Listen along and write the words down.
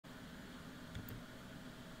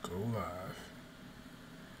Go live.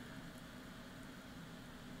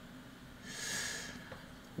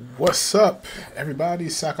 What's up, everybody?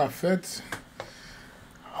 Sakafet.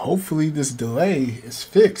 Hopefully this delay is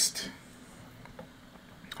fixed.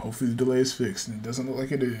 Hopefully the delay is fixed, and it doesn't look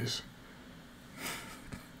like it is.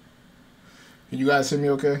 Can you guys hear me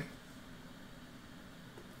okay?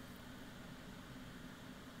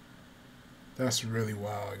 That's really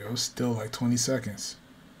wild. It was still like 20 seconds.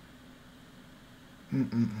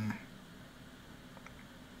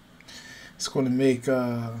 It's going to make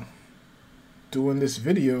doing this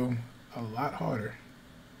video a lot harder.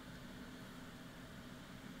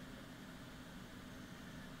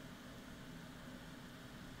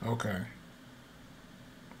 Okay.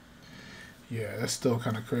 Yeah, that's still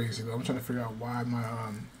kind of crazy though. I'm trying to figure out why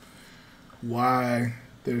why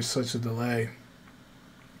there's such a delay.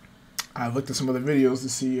 I looked at some other videos to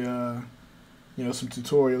see some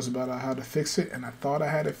tutorials about how to fix it, and I thought I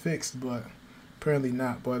had it fixed, but apparently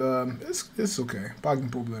not. But it's okay. Pas de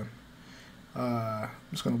problème. I'm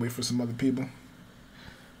just gonna wait for some other people.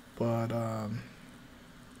 But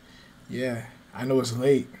yeah, I know it's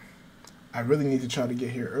late. I really need to try to get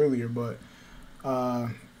here earlier, but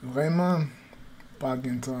vraiment pas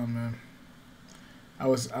de temps, man. I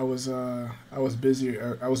was busy.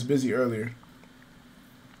 I was busy earlier.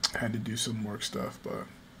 I had to do some work stuff, but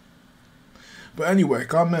anyway,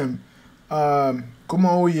 quand même.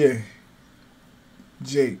 Comment est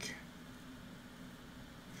Jake?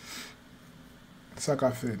 Ça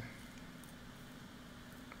qu'a fait.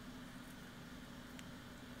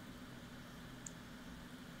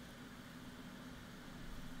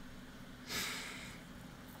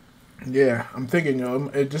 Yeah, I'm thinking,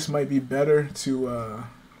 it just might be better to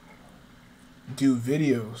do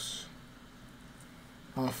videos.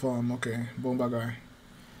 Okay, bon bagay.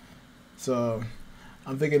 So,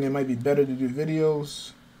 I'm thinking it might be better to do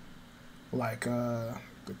videos, like the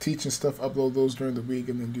teaching stuff, upload those during the week,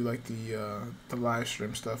 and then do like the live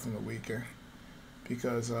stream stuff on the weekend.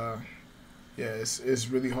 Because yeah, it's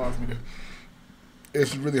really hard for me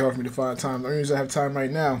to find time. The only reason I have time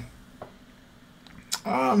right now,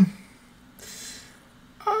 pas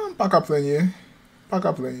qu'à plaigner.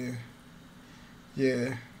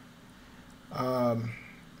 Yeah.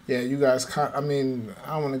 Yeah, you guys. I mean,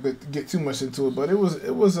 I don't want to get too much into it, but it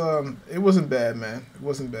wasn't bad, man. It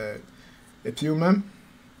wasn't bad. Et puis même.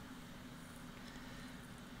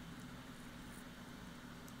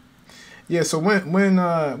 Yeah, so when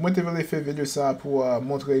tu veux faire vidéo ça pour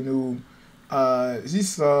montrer nous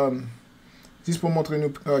juste pour montrer nous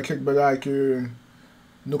quelques bagages que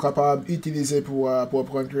nous capables d'utiliser pour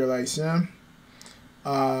apprendre créole haïtien.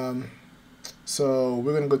 So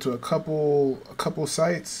we're gonna go to a couple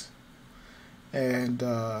sites, and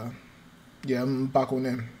yeah, I'm back on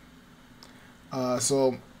them.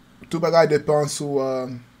 So tout bagay dépend sous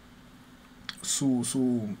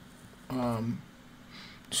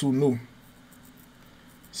nous.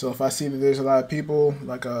 So if I see that there's a lot of people,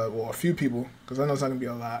 like well, a few people, because I know it's not gonna be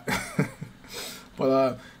a lot,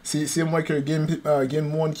 but si moi que gen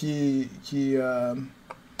monde qui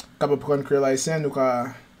capable prendre créole haïtien,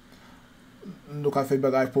 nous ka fait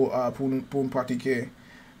bagay pour nous pratiquer.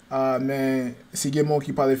 Mais si gen monde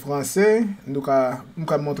qui parle français, nous ka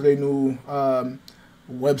montrer nous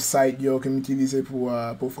website yo que m'utiliser pour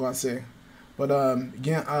français. But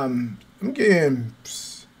gen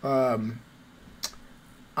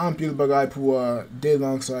un pile bagay pour des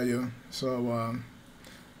langues ça yo. So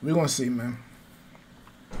we gonna see, man.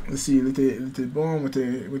 Let's see, il était bon, on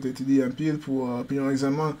était étudié un pile pour un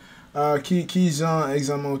examen. Qui genre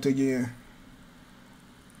examen ou te gagné?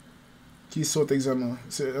 Qui saute examen?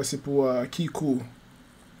 C'est pour qui court?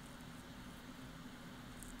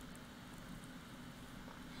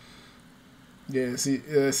 Yeah, si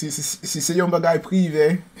c'est un bagage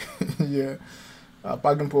privé, yeah,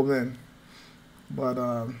 pas de problème. But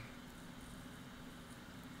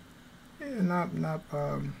yeah, not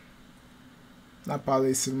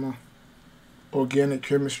parler seulement. Organic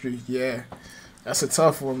chemistry, yeah, that's a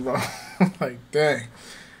tough one, bro. Like, dang.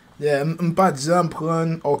 Yeah, I'm pas jamais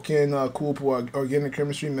prendre aucun cours pour organic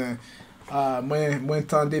chemistry, mais moi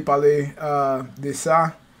entendais parler de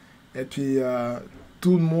ça, et puis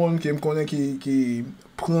tout le monde qui me connaît qui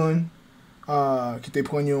prend qui te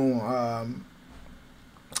prend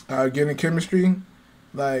organic chemistry,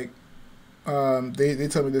 like they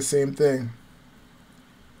tell me the same thing.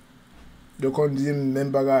 They can't do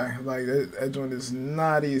même bagay. Like that joint is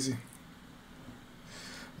not easy.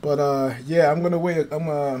 But yeah, I'm gonna wait. I'm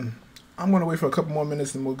gonna wait for a couple more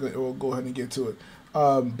minutes, and we'll go ahead and get to it.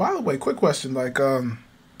 By the way, quick question. Like,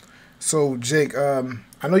 so Jake,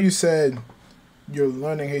 I know you said you're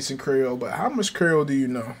learning Haitian Creole, but how much Creole do you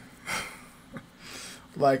know?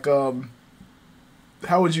 Like,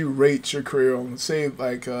 how would you rate your Creole? Say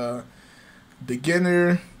like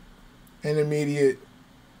beginner, intermediate.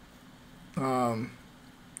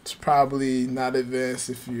 It's probably not advanced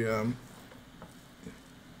if you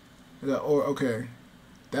or okay,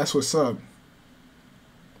 that's what's up.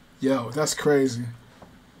 Yo, that's crazy.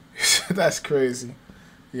 That's crazy.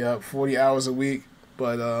 Yeah, 40 hours a week.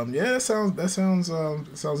 But yeah, that sounds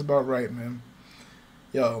about right, man.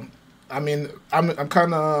 Yo, I mean, I'm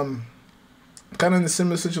kind of in a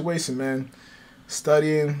similar situation, man.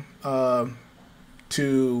 Studying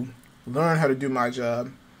to learn how to do my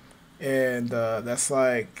job, and that's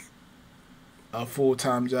like a full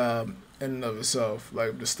time job in and of itself.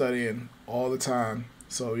 Like just studying all the time.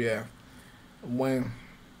 So yeah, when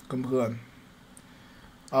come on.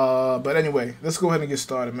 But anyway, let's go ahead and get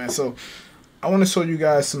started, man. So I want to show you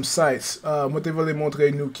guys some sites. Moi, je vais vous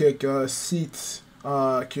montrer nous quelques sites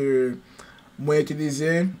que moi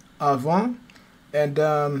utilisé avant. And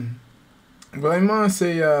vraiment,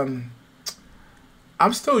 c'est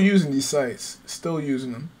I'm still using these sites, still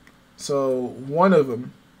using them. So one of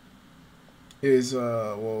them is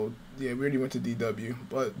well, yeah, we already went to DW,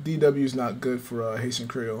 but DW is not good for Haitian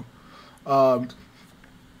Creole. Um,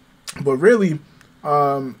 but really,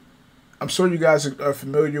 I'm sure you guys are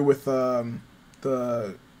familiar with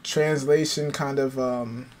the translation kind of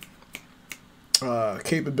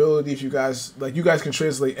capability. If you guys like, you guys can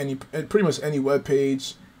translate pretty much any web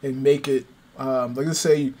page and make it like let's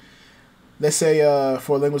say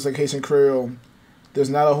for a language like Haitian Creole, there's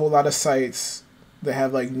not a whole lot of sites that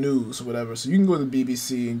have like news or whatever. So you can go to the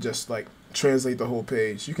BBC and just like translate the whole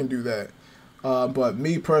page. You can do that. But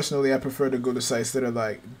me personally, I prefer to go to sites that are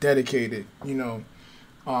like dedicated, you know.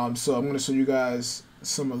 So I'm gonna show you guys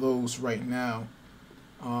some of those right now.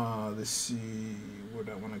 Let's see where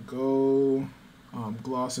do I want to go.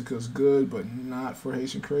 Glossica's good, but not for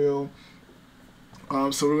Haitian Creole.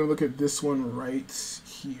 So we're gonna look at this one right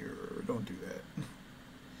here. Don't do that.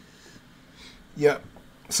 Yep.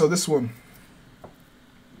 So this one,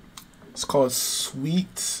 it's called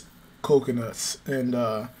Sweet Coconuts, and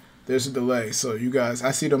there's a delay. So you guys,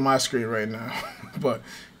 I see it on my screen right now, but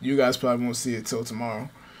you guys probably won't see it till tomorrow.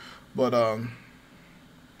 But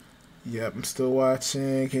yep, I'm still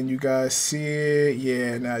watching. Can you guys see it?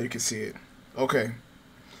 Yeah, now you can see it. Okay.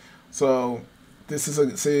 So this is a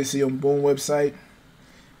Boom website.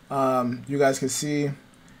 You guys can see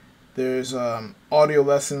there's audio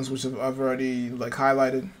lessons, which I've already like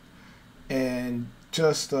highlighted, and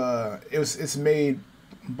just it's made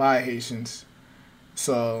by Haitians,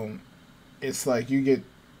 so it's like you get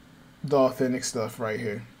the authentic stuff right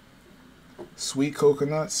here. Sweet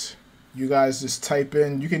Coconuts. You guys just type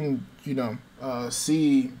in. You can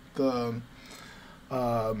see the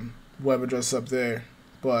web address up there,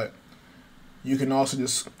 but you can also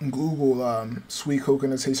just Google Sweet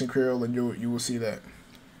Coconuts Haitian Creole, and you will see that.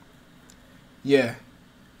 Yeah,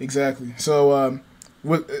 exactly. So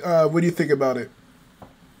what do you think about it?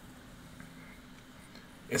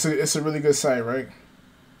 It's a really good site, right?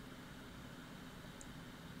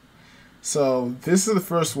 So this is the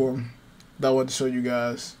first one that I want to show you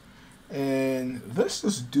guys, and let's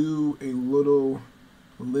just do a little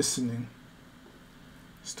listening.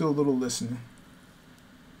 Still a little listening.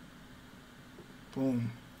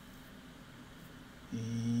 Boom.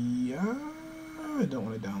 Yeah, I don't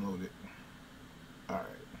want to download it. All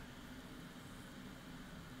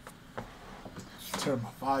right. Turn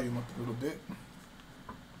my volume up a little bit.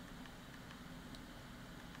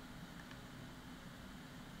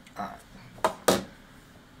 All right.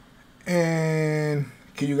 And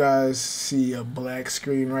can you guys see a black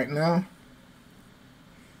screen right now?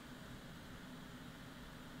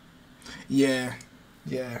 Yeah,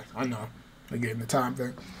 I know. Again, the time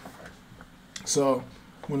thing. So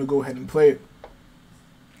I'm gonna go ahead and play it.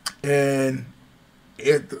 And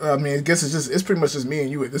I mean, I guess it's pretty much just me and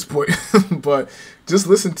you at this point. But just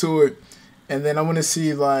listen to it, and then I want to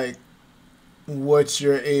see like what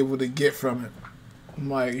you're able to get from it.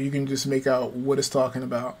 Like you can just make out what it's talking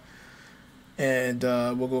about, and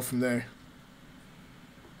we'll go from there.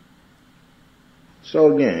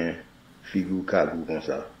 So gen, figou kagou kon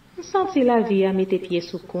sa. Senti la vie à mettre pieds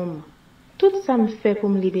sous comme. Tout ça me fait pour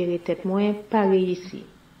me libérer tête moi pas réussi.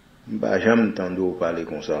 Bah j'aime tando parler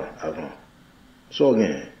comme ça avant. So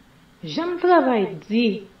gen. J'aime travail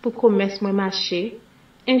dit pour commerce moi marché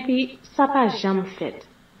et puis ça pas jamais fait.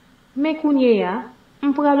 Mais kounye ya,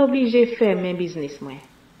 m pral obligé faire mes business moi.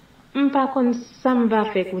 M pa kon ça me va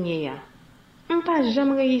faire kounye ya. M pa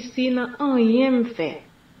jamais réussi dans rien me fait.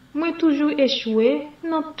 Moi toujours échoué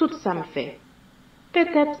dans tout ça me fait.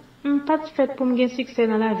 Peut-être pas fait pour me gagner succès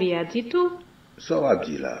dans la vie, dit tout. Ça va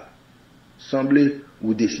dire là. Semble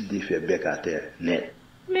ou décider de faire bec à terre net.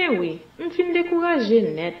 Mais oui, me fin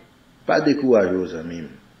découragé net. Pas décourager aux amis.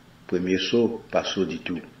 Premier saut, pas saut du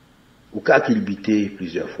tout. Ou qu'à culbiter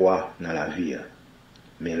plusieurs fois dans la vie.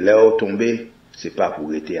 Mais l'heure tombée, c'est pas pour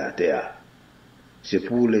rester à terre. C'est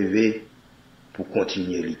pour lever, pour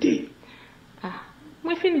continuer l'idée. Ah,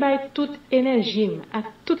 moi fin bay toute énergie à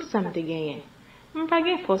tout ça me gagné. M'pas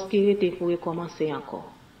gen force qui rete pour recommencer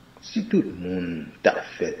encore. Si tout le monde t'a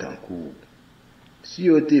fait en cours, si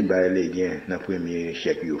yo te bay les gains dans le premier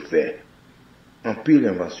échec yo fait, en pile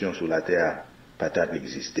invention sur la terre, patate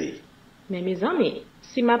exister. Mais mes amis,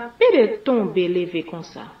 si ma pede tombe levé comme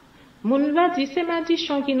ça, moun va dire c'est ma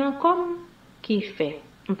dichon qui nan comme qui fait.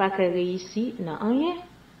 M'pas ka réussi nan rien.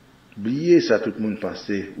 Oubliez ça tout le monde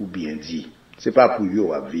pensait ou bien dit. C'est pas pour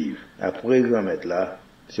yo à vivre. Après grand mettre là,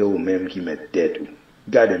 c'est eux même qui mettent tête ou.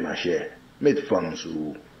 Gardez ma chère, mettez femme sur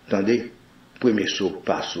vous. Attendez, premier saut,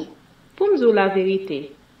 pas saut. Pour me dire la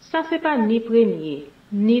vérité, ça c'est pas ni premier,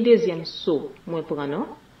 ni deuxième saut, moi prends non.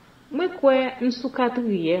 Moi quoi, m'sou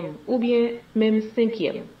quatrième ou bien même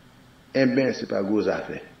cinquième. Eh ben, c'est pas gros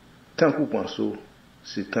affaire. Tant qu'on pense saut,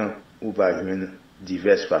 c'est tant ou va joindre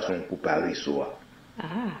diverses façons pour parer saut.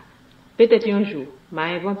 Ah, peut-être un jour, m'a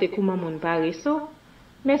inventé comment mon parer saut.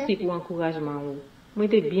 Merci pour l'encouragement. Moi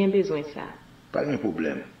j'ai bien besoin de ça. Pas de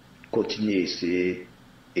problème. Continuez à essayer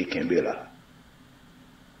et kembe là.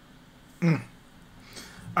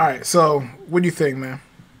 All right, so what do you think, man?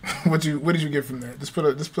 What did you get from that? Just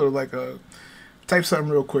put like a type something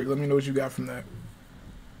real quick. Let me know what you got from that.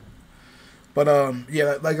 But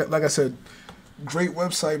yeah, like I said, great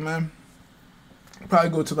website, man. Probably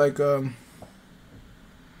go to like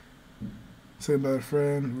say about a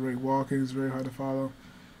friend, Ray Walking is very hard to follow.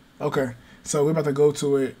 Okay, so we're about to go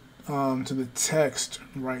to it to the text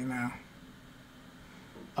right now.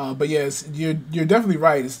 But yes, you're definitely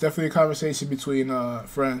right. It's definitely a conversation between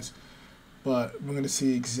friends. But we're gonna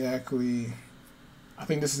see exactly. I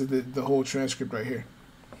think this is the whole transcript right here.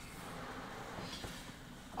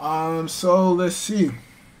 So let's see.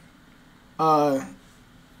 So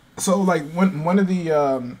like one of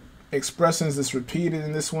the expressions that's repeated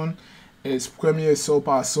in this one is premier so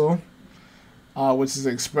paso, which is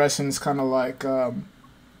an expression. It's kind of like I'm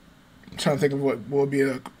trying to think of what will be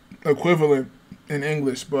a equivalent in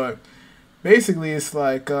English, but basically it's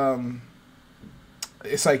like your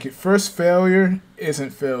first failure isn't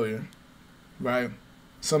failure, right?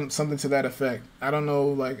 Something to that effect. I don't know,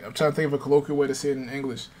 like I'm trying to think of a colloquial way to say it in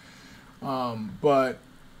English, but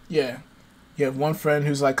yeah, you have one friend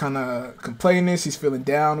who's like kind of complaining, she's feeling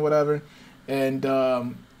down, whatever, and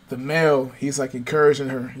the male, he's like encouraging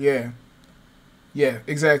her, yeah,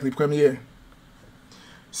 exactly, premier.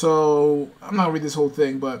 So I'm not gonna read this whole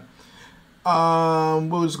thing, but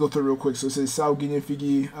we'll just go through real quick. So it says Sao Guinea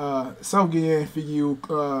figi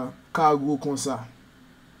kagu konsa.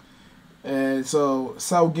 And so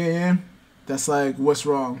Sao Guinea, that's like what's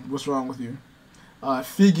wrong with you.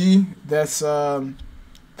 Figi, that's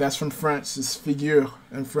from French. It's figure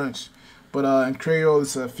in French, but in Creole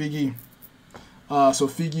it's figi. So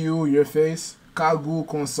figure, your face. Kagu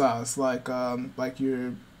konsa, it's like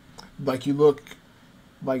you look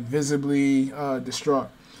like visibly distraught.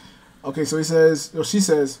 Okay, so she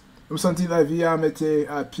says, "Me senti la vie a mette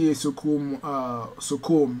à pied sur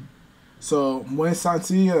coum. So, moi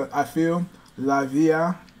senti, I feel la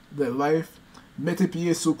vie, the life, mette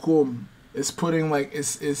pied sur coum. It's putting like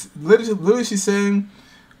it's literally she's saying,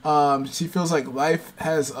 she feels like life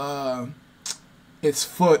has its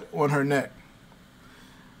foot on her neck.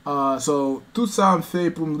 So tout ça me fait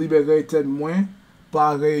pour me libérer tête moi,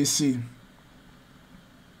 pas réussi.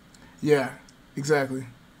 Yeah, exactly.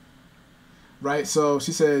 Right, so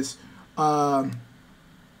she says, yeah,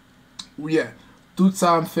 tout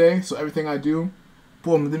ça me fait, so everything I do,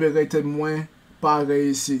 pour me libérer de moi, pas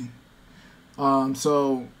réussi.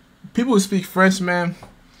 So people who speak French, man,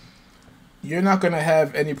 you're not gonna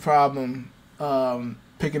have any problem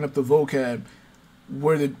picking up the vocab.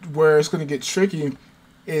 Where it's gonna get tricky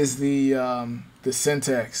is the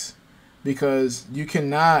syntax, because you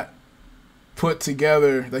cannot put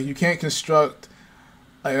together, like you can't construct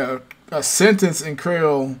a sentence in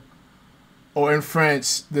Creole or in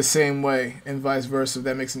French the same way, and vice versa, if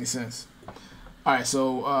that makes any sense. Alright,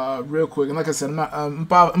 so real quick, and like I said, I'm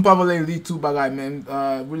pas lead to bagay, man.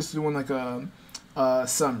 We're just doing like a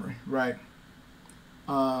summary, right?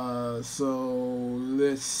 So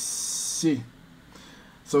let's see.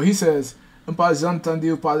 So he says, "M'pas jamais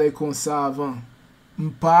entendu parler comme ça avant."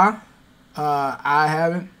 M'pas, I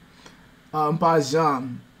haven't. M'pas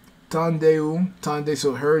jamais. tande ou, tande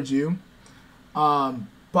so heard you.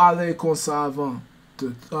 Parler comme ça avant,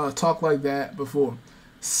 to talk like that before.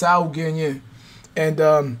 Ça ou gagner.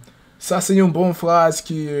 And ça c'est une bonne phrase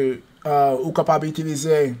qui ou capable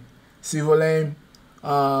d'utiliser si vous voulez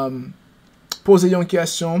poser une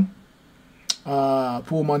question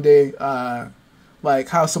pour demander like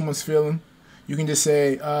how someone's feeling. You can just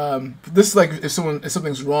say this is like if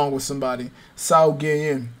something's wrong with somebody. Ça ou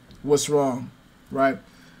gagner. What's wrong, right?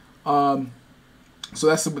 So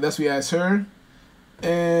that's what we asked her.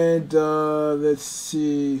 And let's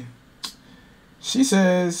see. She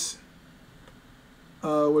says,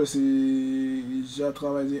 what is he? Je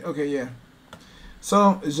travaille. Okay, yeah.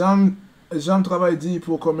 So, j'aime travail dit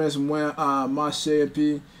pour commencer moins à marcher et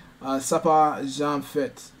puis ça pas j'aime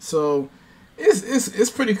fait. So,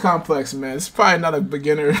 it's pretty complex, man. It's probably not a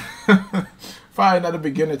beginner,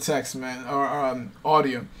 text, man, or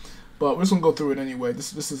audio. But we're just gonna go through it anyway.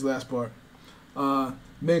 This is the last part.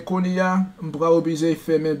 Men koni ya, mpra oblige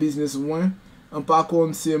fè men business mwen. Mpa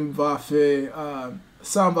kon si mva fè,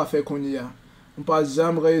 sa mva fè koni ya. Mpa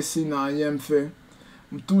jam reysi nan yem fè.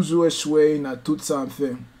 M toujou echwe nan tout sa m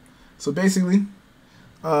fè. So basically,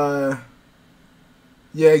 yeah,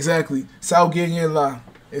 exactly. Sa ou genye la.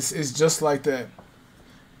 It's just like that.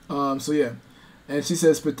 So yeah. And she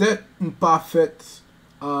says, peut-être mpa fèt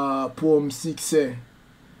pour m sikse.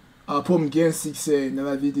 Pour me gain success dans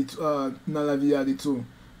la vie à tout.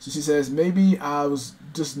 So she says, maybe I was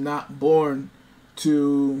just not born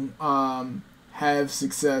to have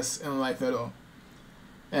success in life at all.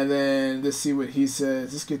 And then let's see what he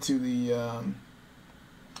says. Let's get to the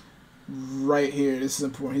right here. This is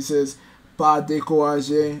important. He says, pas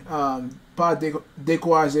décourager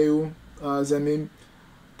ou zamim.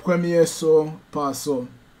 Premier saut, pas saut.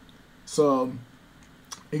 So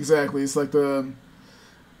exactly, it's like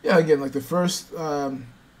again, like the first time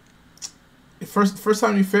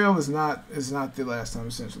you fail is not the last time,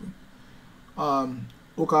 essentially.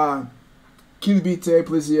 Ou ka kilbite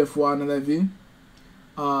plusieurs fois dans la vie,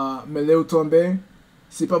 mais là où tomber,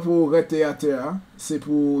 c'est pas pour rester à terre, c'est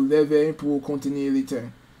pour lever, pour continuer l'été.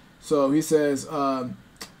 So he says,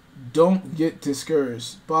 don't get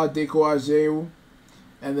discouraged. Pas décourager ou.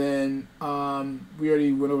 And then we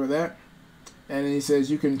already went over that. And then he says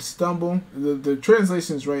you can stumble. The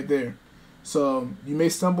translation's right there. So you may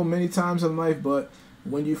stumble many times in life, but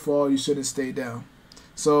when you fall, you shouldn't stay down.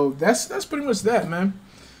 So that's pretty much that, man.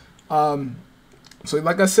 So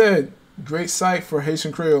like I said, great site for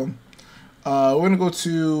Haitian Creole. We're gonna go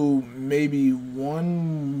to maybe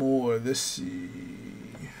one more. Let's see.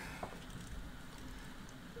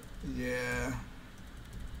 Yeah.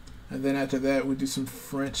 And then after that, we'll do some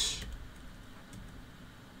French.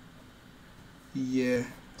 Yeah,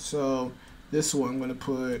 so this one I'm going to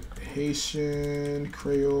put Haitian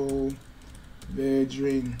Creole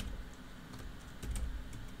Vedrine.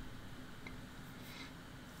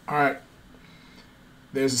 Alright,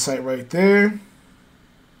 there's the site right there.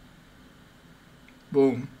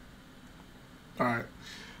 Boom. Alright,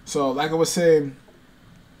 so like I was saying,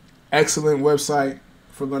 excellent website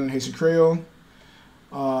for learning Haitian Creole.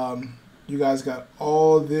 You guys got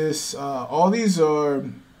all this, all these are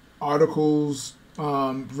articles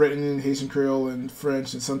written in Haitian Creole and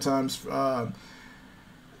French, and sometimes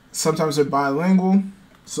they're bilingual,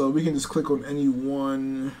 so we can just click on any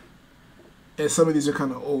one. And some of these are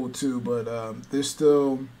kind of old too, but they're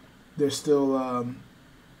still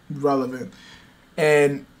relevant.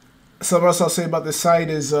 And something else I'll say about this site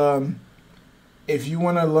is if you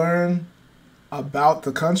want to learn about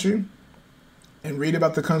the country and read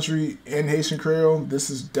about the country in Haitian Creole, this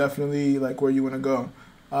is definitely like where you want to go.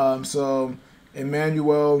 So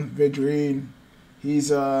Emmanuel Vedrine,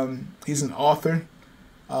 he's an author.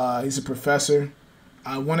 He's a professor.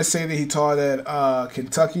 I want to say that he taught at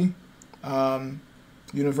Kentucky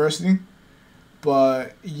University,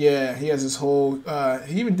 but yeah, he has this whole.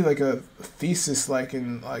 He even did like a thesis, like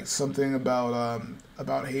in like something about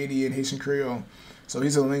Haiti and Haitian Creole. So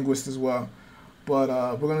he's a linguist as well. But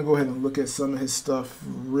we're gonna go ahead and look at some of his stuff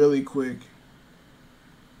really quick.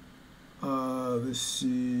 Let's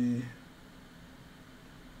see.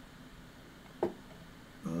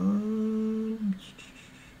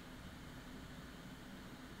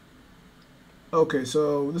 Okay,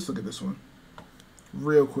 so let's look at this one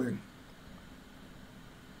real quick.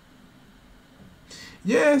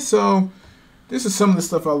 Yeah, so this is some of the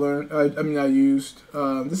stuff I learned. I used.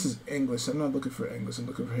 This is English. I'm not looking for English. I'm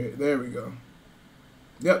looking for here. There we go.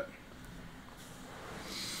 Yep.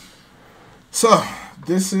 So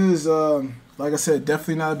this is, like I said,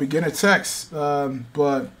 definitely not a beginner text,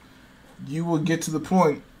 but you will get to the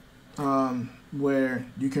point where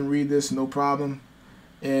you can read this no problem.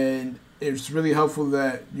 And it's really helpful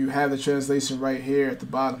that you have the translation right here at the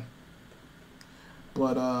bottom.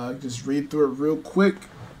 But just read through it real quick.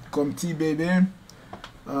 Comme petit bébé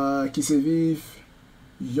qui se vive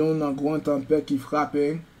yon nan grand tempête qui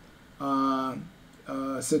frappe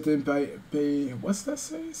certain pays. What's that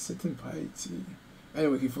say? Certain Haiti.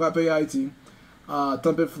 Anyway, qui frappe Haïti.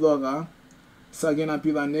 Tempête Flora. Ça gen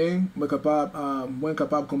apil ane. Mwen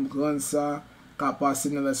kapab comprendre ça. Ka passe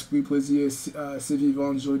dans l'esprit plaisir se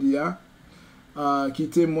vivant jodi a. Qui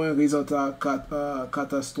témoin résultat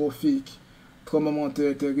catastrophique. Tremblement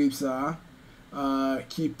terrible ça.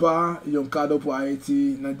 Qui pas yon cadeau pour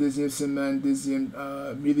Haïti dans deuxième semaine, deuxième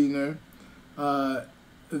millénaire.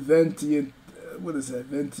 20th, what is that?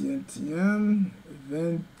 21ème,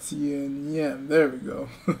 there we go.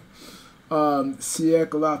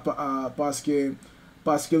 Siècle là parce que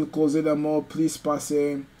le cause de mort plus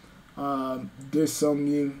passé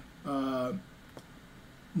 200,000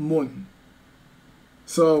 moun.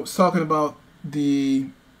 So it's talking about the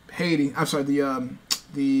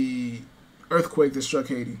earthquake that struck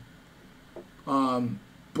Haiti.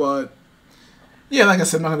 But yeah, like I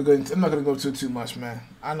said, I'm not gonna go too much, man.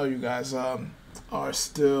 I know you guys are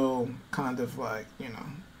still kind of like, you know,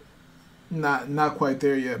 not quite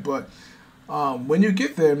there yet, but when you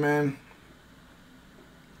get there, man,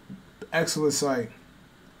 excellent sight.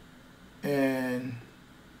 And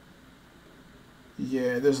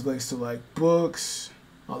yeah, there's links to like books.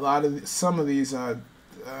 Some of these are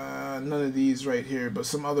none of these right here, but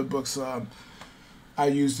some other books I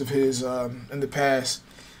used of his in the past.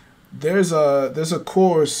 There's a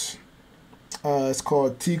course. It's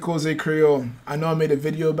called T Creole. I know I made a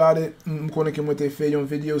video about it. I'm going to mette fait un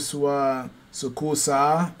video sur cours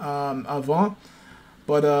ça avant,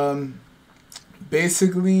 but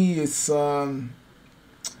basically it's a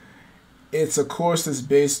course that's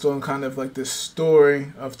based on kind of like the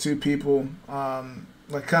story of two people,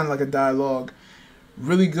 like kind of like a dialogue.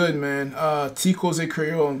 Really good, man. T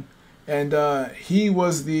Creole, and he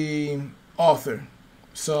was the author.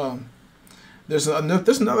 So there's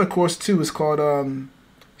another course too. It's called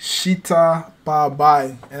Shita Pa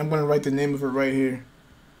Bai, and I'm gonna write the name of it right here.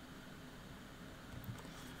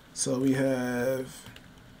 So we have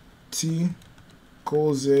T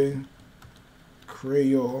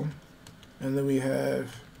Creole, and then we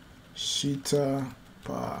have Shita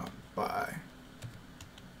Pa Bai.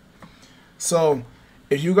 So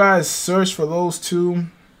if you guys search for those two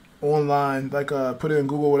online, like put it in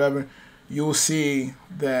Google, whatever, you'll see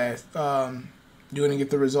that you're gonna get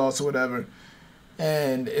the results or whatever.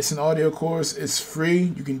 And it's an audio course. It's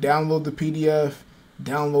free. You can download the PDF,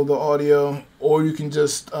 download the audio, or you can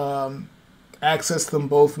just access them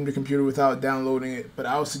both from your computer without downloading it. But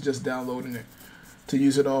I would suggest downloading it to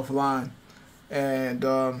use it offline. And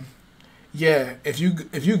yeah, if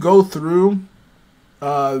you go through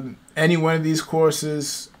any one of these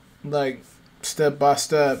courses, like step by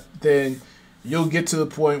step, then you'll get to the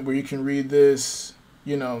point where you can read this,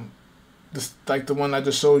 you know, this, like the one I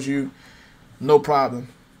just showed you, no problem.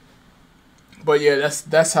 But yeah,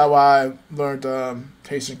 that's how I learned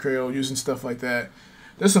Haitian Creole, using stuff like that.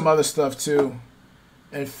 There's some other stuff too.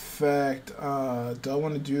 In fact, do I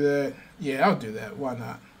want to do that? Yeah, I'll do that. Why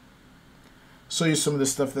not? Show you some of the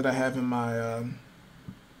stuff that I have in my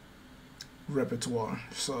repertoire.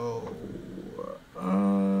 So,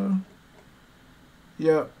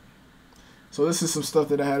 yeah. So this is some stuff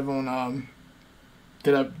that I have on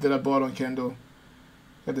that I bought on Kindle.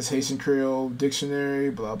 Got this Haitian Creole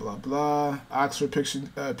dictionary, blah blah blah. Oxford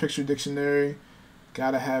picture dictionary.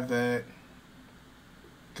 Gotta have that.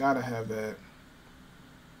 Gotta have that.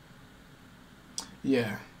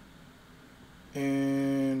 Yeah.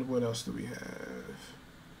 And what else do we have?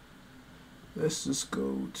 Let's just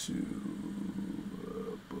go to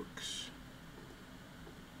books.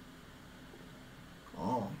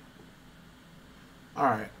 Oh.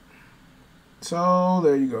 Alright. So,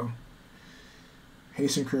 there you go.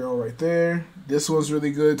 Haitian Creole right there. This one's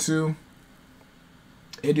really good too.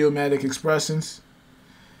 Idiomatic expressions.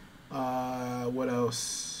 What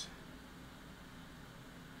else?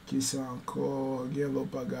 Qui ça encore? Yellow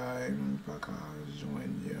bagay.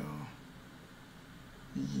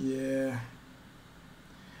 Yeah.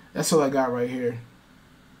 That's all I got right here.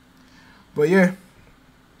 But yeah.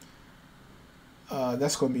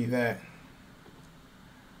 That's gonna be that.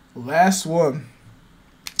 Last one.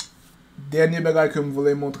 Dernier bagay que je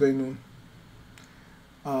voulais montrer nous.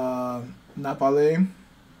 N'a parlé.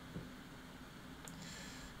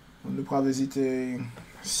 On nous probably hésiter.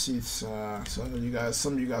 See, some of you guys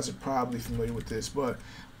are probably familiar with this, but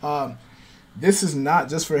This is not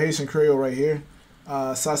just for Haitian Creole right here.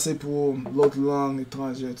 Ça c'est pour l'autre langue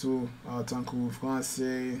étrangère tout, tant que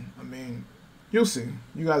français. I mean, you'll see.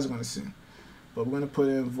 You guys are gonna see. But we're gonna put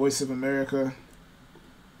in Voice of America.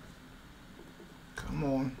 Come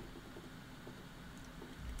on.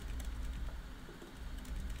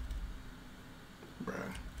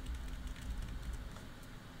 Bruh.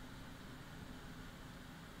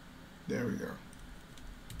 There we go.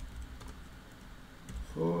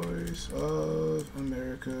 Voice of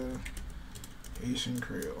America, Haitian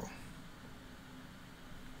Creole.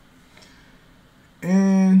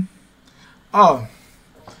 And, oh,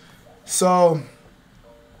 so,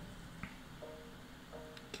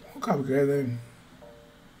 what kind of guy then?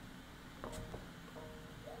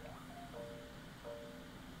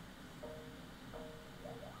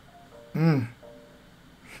 Hmm.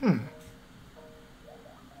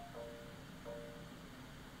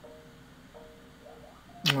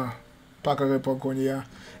 Ah, pas qu'à répondre qu'on y a.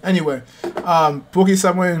 Anyway, pour qui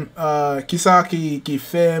ça mwen, qui ça qui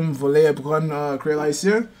fait voler prendre Creole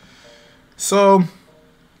haïtien? So,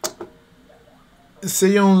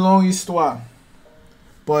 c'est une longue histoire.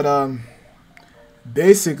 But,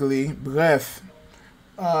 basically, bref,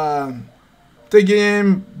 te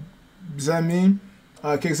gen zami,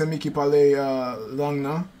 quelques amis qui parlaient langue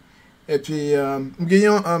nan. Et puis,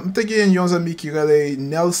 te gen yon zami qui relait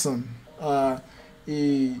Nelson.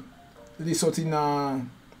 Li sorti nan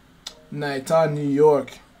état New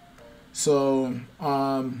York. So,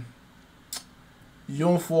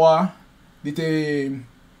 yon fwa, li te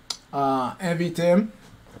invite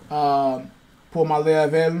pour m'aller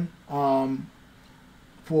avec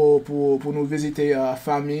pour nous visiter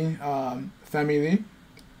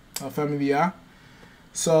familia.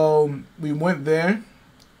 So, we went there.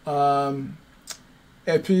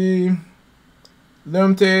 Et puis,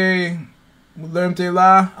 l'homme te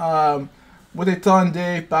là, moi te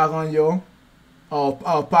tende parents yo,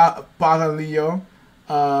 parents li yo,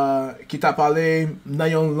 qui t'a parlé dans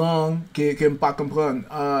une langue que m'pas comprendre.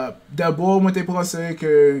 D'abord, moi te pensé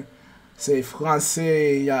que c'est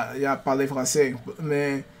français, il a parlé français,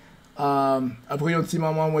 mais après un petit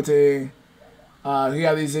moment, moi te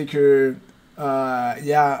réalisé que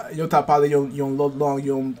il t'a parlé une autre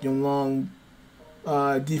langue, une langue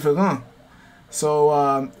différente. So,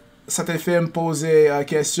 ça te fait me poser la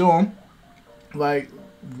question, like,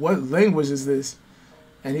 what language is this?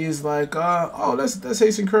 And he's like, oh, that's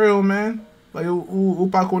Haitian Creole, man. Like, ou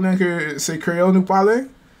pas connaît que c'est Creole nous parler?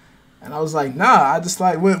 And I was like, nah, I just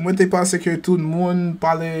like, when they pensé que tout le monde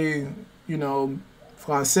parlait, you know,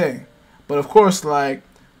 français. But of course, like,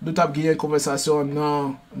 nous t'as gagné une conversation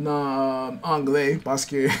non anglais, parce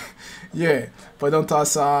que, yeah, pendant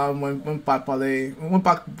ça, moi pas parler, moi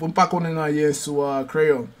pas connaître rien sur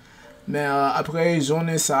Creole. Mais après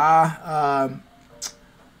journée ça,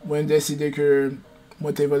 moi décidé que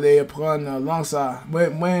moi te voulais apprendre langue ça. Moi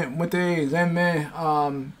te remets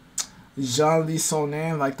Jean lit son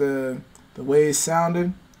name, like the way it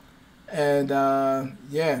sounded, and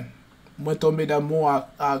yeah, moi tombé d'amour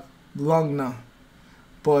à langue là.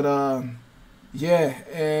 But yeah,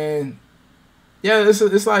 and yeah,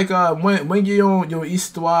 it's like when you yon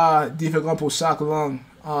histoire différente pour chaque langue.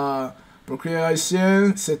 Pour Creole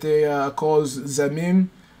haïtien, c'était à cause Zamim,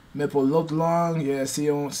 mais pour l'autre langue, yeah, c'est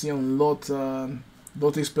une l'autre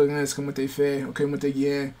expérience que moi t'ai fait, que moi t'ai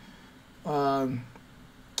gagné.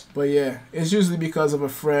 But yeah, it's usually because of a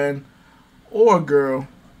friend or a girl.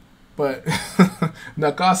 But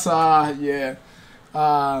dans cas ça, yeah,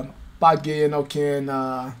 pas gagné aucun.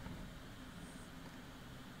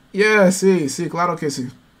 Yeah, sí, claro que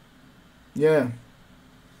sí. Yeah,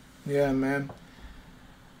 man.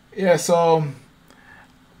 Yeah, so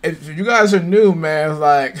if you guys are new, man,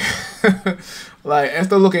 like, like,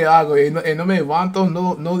 esto es lo que hago y no me vanto,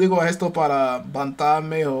 no digo esto para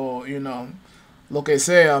vantarme o, you know, lo que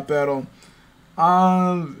sea, pero,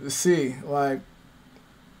 sí, like,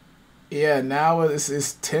 yeah, now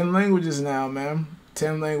it's 10 languages now, man,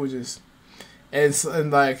 10 languages,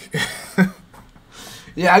 and like,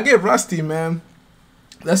 yeah, I get rusty, man.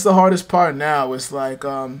 That's the hardest part now. It's like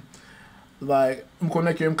m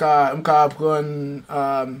konen ke m ka apren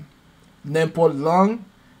n'importe langue,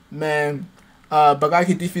 men bagay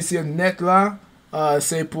ki difisil net la,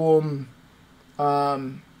 se pou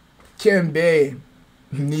kembe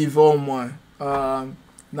nivou mwen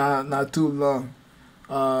na tout lang.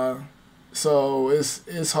 So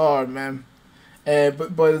it's hard, man.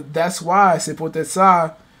 But that's why, c'est peut-être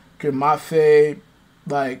ça que m'a fait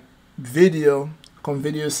like vidéo comme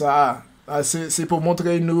vidéo ça. C'est pour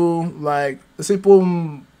montrer nous, like, c'est pour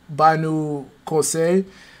ba nous conseil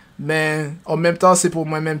Mais en même temps, c'est pour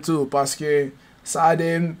moi-même tout. Parce que ça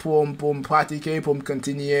aide pour me pratiquer, pour me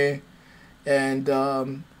continuer. And,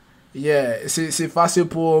 yeah, c'est facile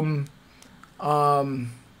pour um,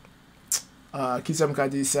 qui ça me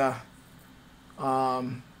dit ça?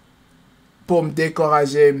 Um, pour me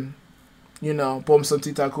décourager, you know, pour me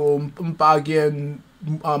sentir tako, me pas gen,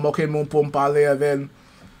 aucun monde pour me parler avec.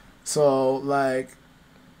 So, like,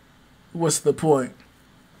 what's the point?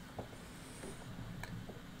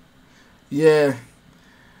 Yeah.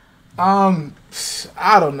 I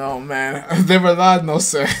don't know, man. De verdad, no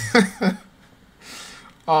sé.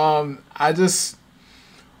 I just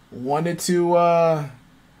wanted to,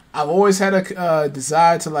 I've always had a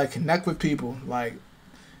desire to, like, connect with people. Like,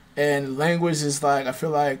 and language is, like, I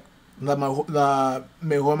feel like, la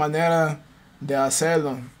mejor manera de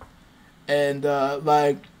hacerlo. And,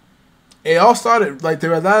 like, it all started, like, de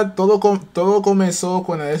verdad, todo comenzó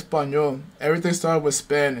con el español. Everything started with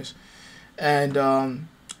Spanish. And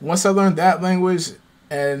once I learned that language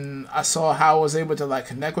and I saw how I was able to, like,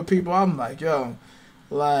 connect with people, I'm like, yo,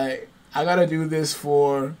 like, I gotta do this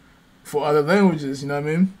for other languages, you know what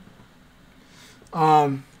I mean?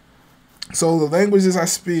 So the languages I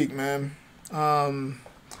speak, man,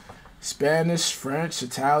 Spanish, French,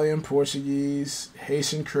 Italian, Portuguese,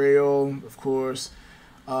 Haitian Creole, of course,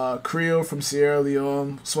 Creole from Sierra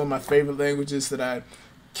Leone. It's one of my favorite languages that I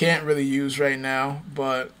can't really use right now,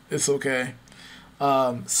 but it's okay.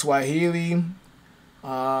 Swahili,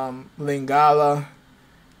 Lingala,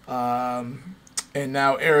 and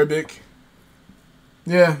now Arabic.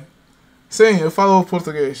 Yeah. Sim, eu falo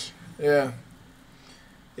português. Yeah.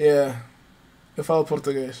 Yeah. Eu falo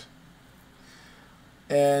português.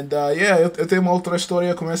 And, yeah, eu tenho uma outra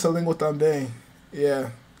história com essa língua também.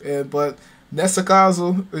 Yeah. But, nesse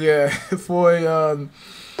caso, yeah, foi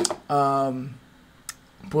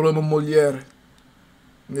por uma mulher.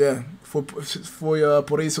 Yeah. Foi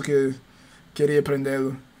por isso que queria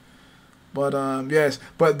aprendê-lo. But, yes.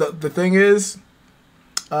 But the thing is,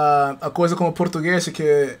 a coisa com o português é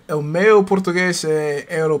que o meu português é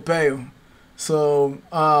europeu. So,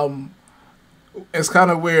 it's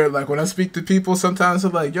kind of weird. Like, when I speak to people, sometimes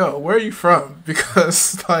they're like, yo, where are you from?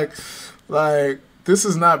 Because, like, this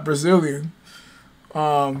is not Brazilian.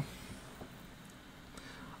 Why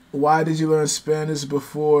did you learn Spanish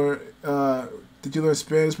before, did you learn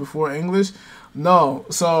Spanish before English? No.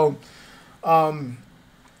 So, I'm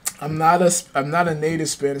not a native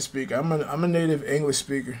Spanish speaker. I'm a native English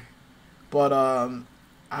speaker. But,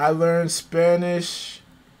 I learned Spanish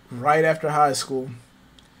right after high school.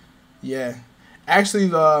 Yeah. Actually,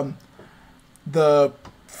 the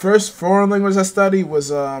first foreign language I studied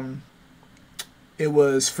was it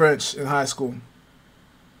was French in high school.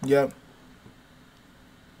 Yep.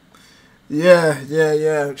 Yeah.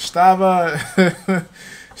 Estava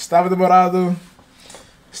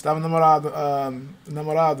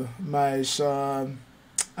namorado, mas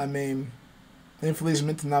I mean,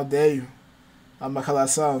 infelizmente não dei uma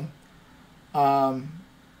relação.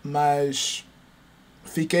 Mas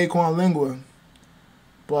fiquei com a língua.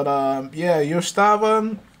 But, yeah, eu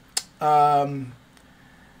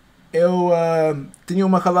tinha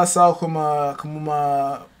uma relação com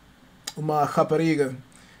uma rapariga.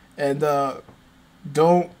 And,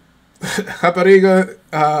 rapariga,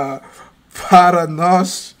 para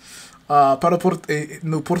nós,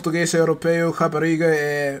 no português europeu, rapariga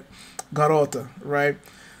é garota, right?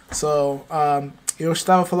 So, eu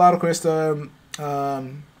estava a falar com esta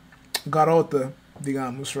garota,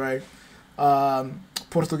 digamos, right?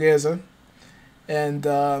 Portuguesa. And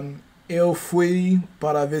eu fui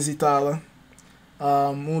para visitá-la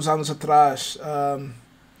uns anos atrás.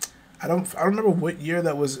 I don't remember what year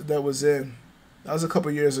that was in. That was a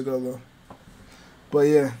couple years ago though. But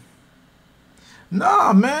yeah.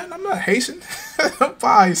 Nah, man, I'm not Haitian. I'm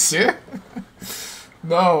probably shit.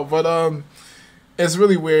 No, but it's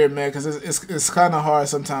really weird, man, because it's kind of hard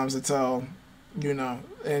sometimes to tell, you know,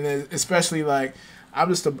 and especially like I'm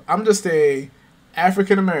just a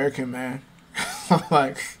African American man.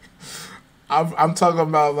 Like I'm talking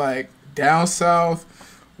about like down south,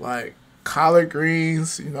 like collard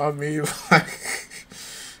greens, you know what I mean? Like,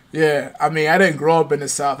 yeah, I mean I didn't grow up in the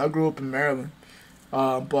South. I grew up in Maryland,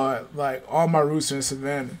 but like all my roots are in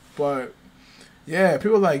Savannah. But yeah,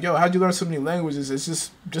 people are like, yo, how'd you learn so many languages? It's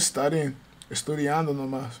just studying, estudiando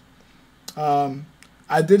nomás.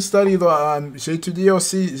 I did study, j'ai étudié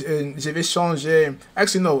aussi, je vais changer.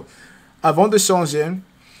 Actually, no. Avant de changer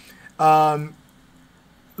la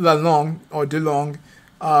langue, or de langue,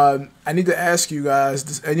 I need to ask you guys,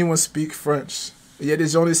 does anyone speak French? Il y a des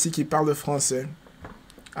gens ici qui parlent français.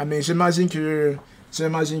 I mean, j'imagine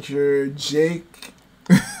que Jake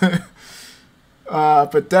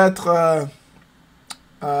Peut-être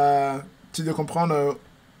tu dois comprendre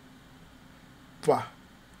pas.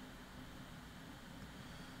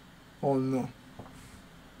 Oh no.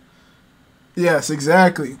 Yes,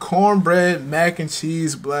 exactly. Cornbread, mac and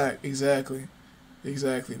cheese, black. Exactly,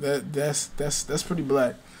 exactly. That's pretty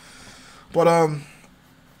black. But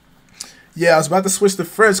yeah, I was about to switch to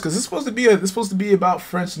French because it's supposed to be about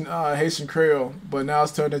French and Haitian Creole, but now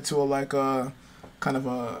it's turned into a like kind of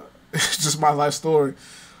a just my life story.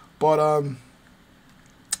 But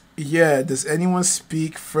yeah, does anyone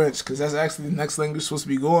speak French? Because that's actually the next language we're supposed to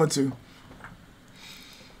be going to.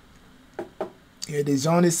 Il y a des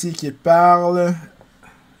gens ici qui parlent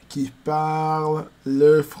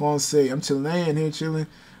le français. I'm Chilean here, chilling.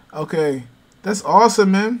 Okay, that's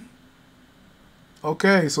awesome, man.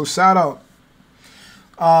 Okay, so shout out.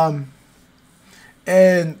 And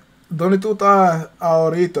 ¿dónde tú estás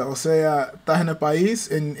ahorita? O sea, ¿estás en el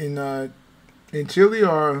país, en Chile,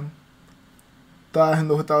 o estás en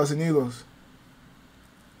los Estados Unidos?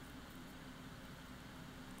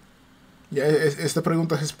 Yeah, esta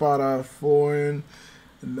pregunta es para foreign,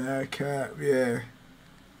 that cat, yeah.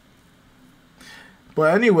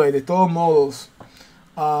 But anyway, de todos modos,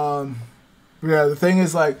 yeah, the thing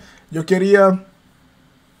is like, yo quería,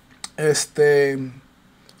 hacer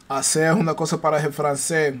una cosa para el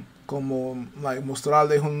francés, como like,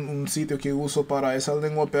 mostrarles un sitio que uso para esa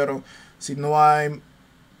lengua, pero si no hay,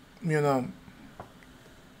 you know.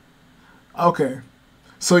 Okay,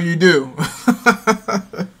 so you do.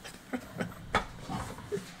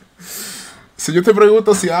 Si yo te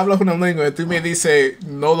pregunto si hablas una lengua y tú me dices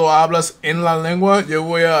no lo hablas en la lengua, yo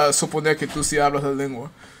voy a suponer que tú sí hablas la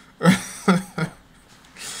lengua.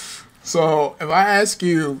 So if I ask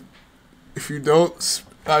you if you don't,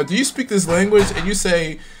 do you speak this language, and you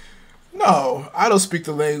say no, I don't speak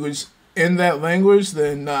the language in that language,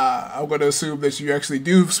 then I'm going to assume that you actually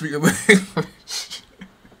do speak the language.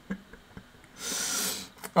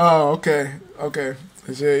 Oh, okay,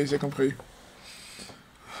 j'ai compris.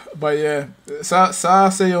 But yeah, ça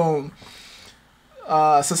c'est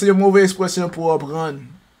une mauvaise expression pour apprendre.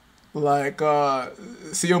 Like,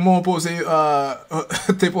 si on m'a posé,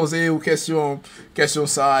 t'es posé une question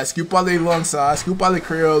ça, est-ce que vous parlez langue ça, est-ce que vous parlez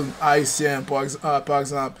créole haïtien, par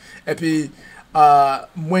exemple, et puis,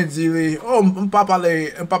 moi dis, oh, on pas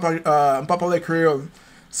parler créole.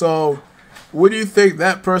 So, what do you think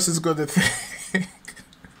that person's gonna think?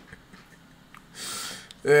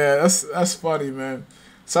 Yeah, that's funny, man.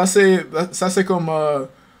 Ça c'est comme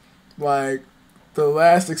like the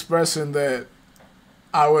last expression that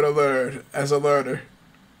I would have learned as a learner.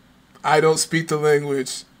 I don't speak the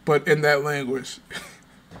language, but in that language.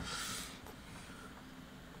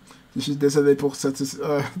 Je suis désolé pour cette.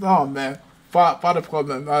 Non, man, pas de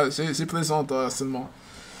problème. J'ai plaisante seulement.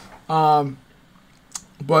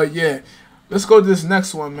 But yeah, let's go to this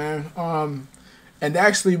next one, man. And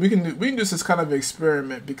actually, we can do this as kind of an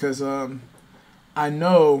experiment because I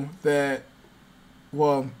know that,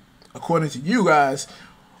 well, according to you guys,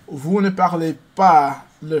 vous ne parlez pas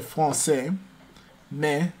le français,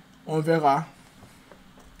 mais on verra.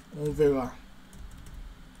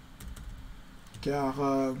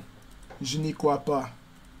 Car je n'y crois pas.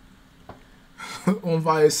 On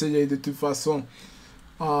va essayer de toute façon.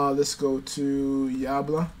 Let's go to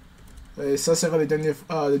Yabla. Et ça sera les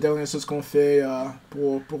dernières choses qu'on fait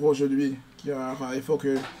pour aujourd'hui. Car il faut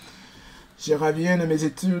que je revienne à mes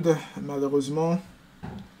études, malheureusement.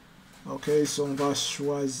 Ok, so on va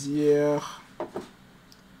choisir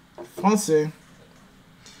français.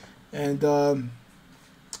 And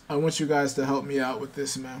I want you guys to help me out with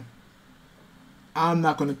this, man. I'm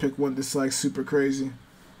not going to pick one that's like super crazy.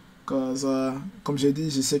 Because, comme j'ai dit,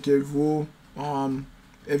 je sais que vous,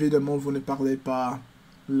 évidemment, vous ne parlez pas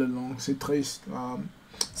la langue. C'est triste.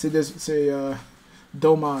 C'est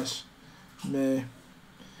dommage. Mais,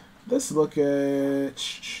 let's look at...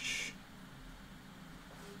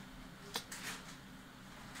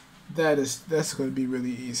 That's going to be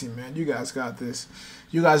really easy, man. You guys got this.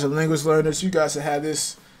 You guys are language learners. You guys have had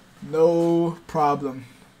this no problem.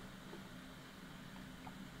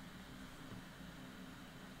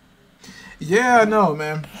 Yeah, I know,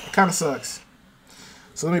 man. Kind of sucks.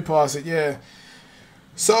 So let me pause it. Yeah.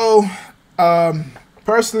 So,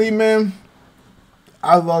 personally, man,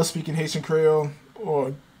 I love speaking Haitian Creole,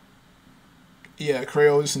 or yeah,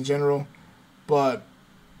 Creole just in general. But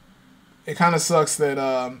it kind of sucks that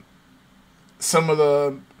some of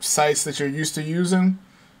the sites that you're used to using,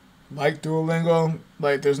 like Duolingo,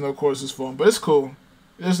 like there's no courses for them. But it's cool.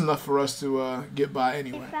 There's enough for us to get by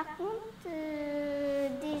anyway. Par contre,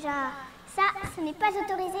 déjà, Ça, ce n'est pas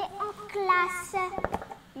autorisé en classe,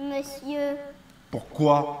 monsieur.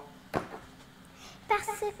 Pourquoi?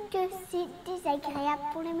 Parce que c'est désagréable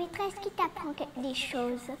pour la maîtresse qui t'apprend des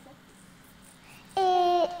choses.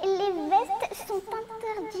 Et les vestes sont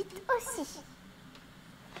interdites aussi.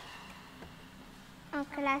 En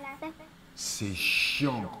classe. C'est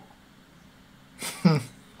chiant.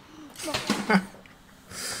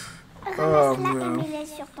 Ramasse-la et mets-la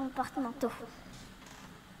sur ton porte-manteau.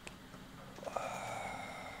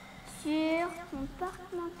 Sur ton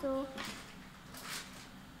porte-manteau.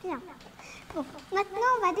 Bien. Bon,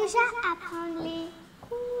 maintenant on va déjà apprendre les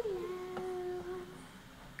couleurs.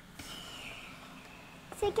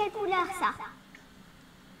 C'est quelle couleur ça?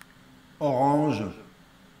 Orange.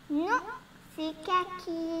 Non, c'est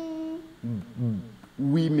kaki.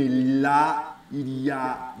 Oui, mais là, il y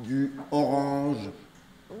a du orange.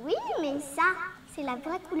 Oui, mais ça, c'est la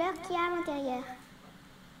vraie couleur qu'il y a à l'intérieur.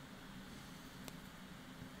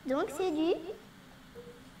 Donc c'est du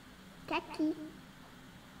kaki.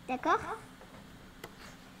 D'accord?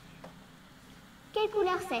 Quelle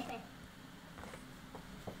couleur c'est?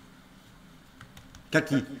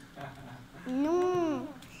 Kaki. Non,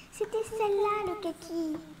 c'était celle-là, le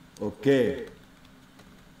kaki. Ok.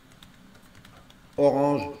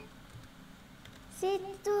 Orange. C'est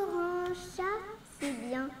orange, ça, c'est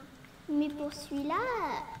bien. Mais pour celui-là,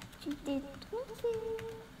 tu t'es trompé.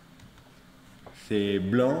 C'est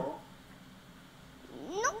blanc.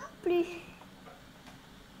 Non plus.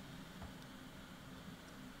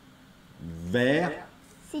 Vert.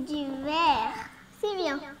 C'est du vert. C'est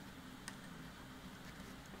bien.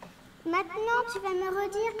 Maintenant, tu vas me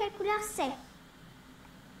redire quelle couleur c'est.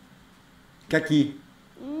 Kaki.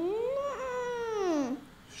 Non.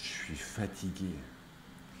 Je suis fatigué.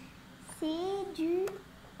 C'est du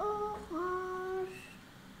orange.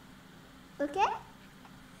 Ok?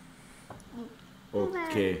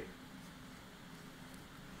 Ok.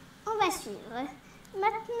 On va suivre.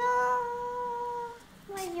 Maintenant,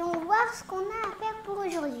 voyons voir ce qu'on a à faire pour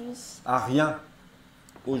aujourd'hui. Ah, rien.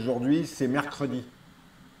 Aujourd'hui, c'est mercredi.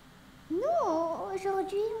 Non,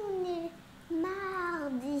 aujourd'hui, on est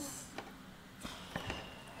mardi.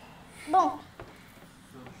 Bon,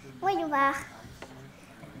 voyons voir.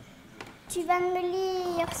 Tu vas me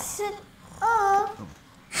lire ce... Oh!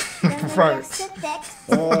 Tu vas me lire ce texte.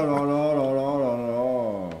 Oh là là là là là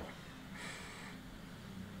là.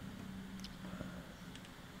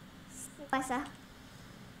 C'est quoi ça?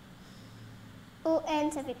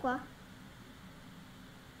 O-N, ça fait quoi?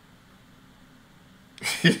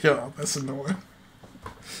 Yeah, that's annoying.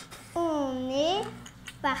 On est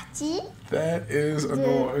parti That is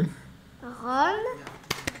annoying. Rome.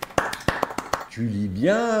 Tu lis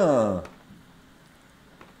bien.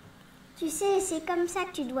 Tu sais, c'est comme ça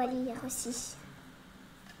que tu dois lire aussi.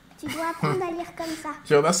 Tu dois apprendre à lire comme ça.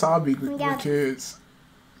 Yo, that's how I be with Regarde. kids.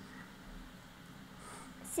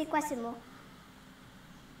 C'est quoi ce mot?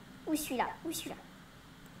 Ou celui-là? Ou celui-là?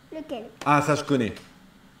 Lequel? Ah, ça je connais.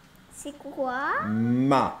 C'est quoi?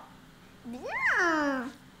 Ma. Bien!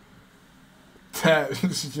 That,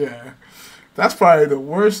 yeah. That's probably the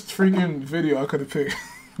worst freaking video I could have picked.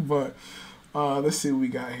 But, let's see what we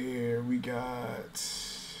got here. We got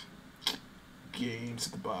games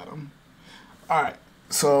at the bottom. Alright,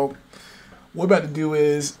 so what we're about to do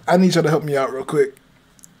is, I need y'all to help me out real quick.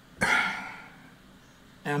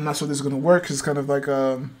 And I'm not sure this is going to work because it's kind of like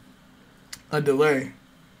a delay.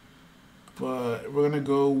 But we're going to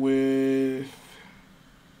go with...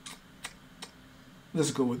 Let's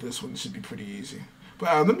go with this one. It should be pretty easy.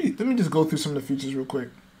 But let me just go through some of the features real quick.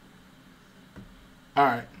 All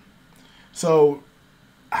right. So,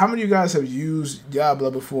 how many of you guys have used Diablo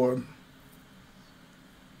before?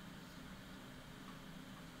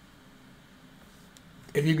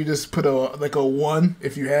 If you could just put a 1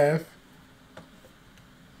 if you have.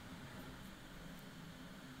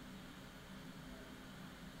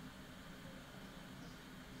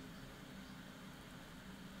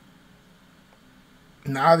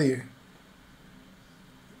 Nadie.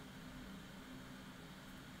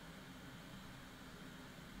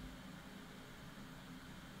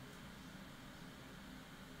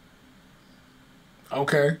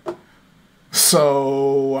 Okay.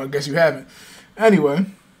 So, I guess you haven't. Anyway.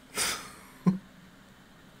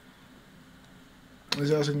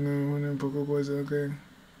 Okay.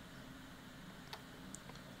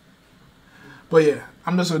 But yeah,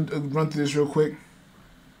 I'm just going to run through this real quick.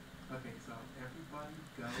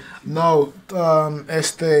 No,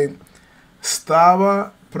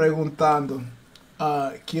 estaba preguntando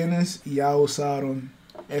quiénes ya usaron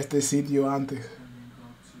este sitio antes.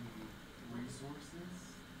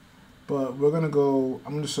 But we're gonna go.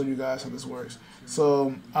 I'm gonna show you guys how this works.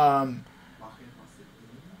 So,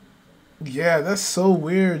 yeah, that's so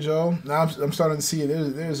weird, Joe. Now I'm starting to see it.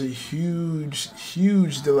 There's a huge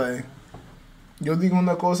delay. Yo digo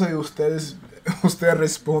una cosa y ustedes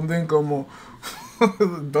responden como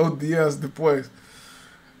 2 días después.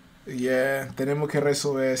 Yeah, tenemos que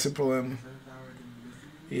resolver ese problema.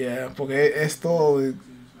 Yeah, porque esto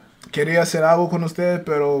quería hacer algo con ustedes,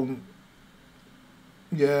 pero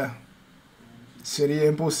yeah, sería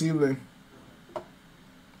imposible.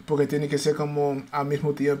 Porque tiene que ser como al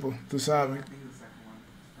mismo tiempo, tú sabes.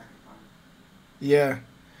 Yeah.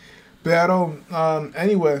 Pero,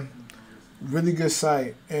 anyway, really good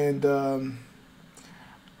site. And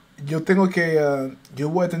yo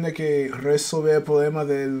voy a tener que resolver el problema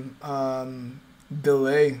del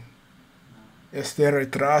delay, este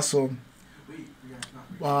retraso.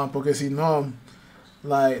 Porque si no,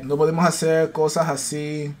 like, no podemos hacer cosas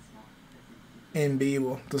así en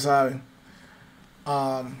vivo, tú sabes.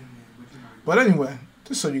 But anyway,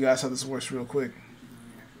 just show you guys how this works real quick.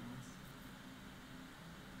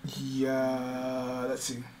 Yeah, let's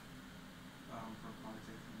see.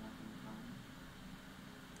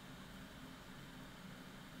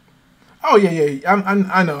 Oh yeah.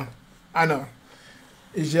 I know.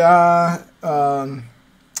 Ya,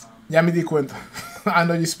 ya me di cuenta. I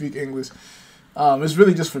know you speak English. It's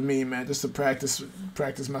really just for me, man, just to practice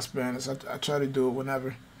my Spanish. I try to do it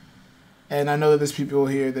whenever. And I know that there's people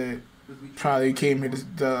here that probably came here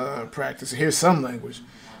to practice, hear some language.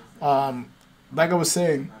 Like I was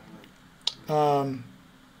saying,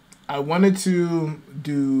 I wanted to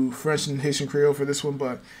do French and Haitian Creole for this one,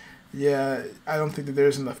 but yeah, I don't think that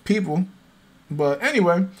there's enough people. But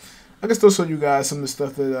anyway, I can still show you guys some of the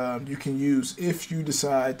stuff that you can use if you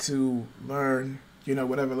decide to learn,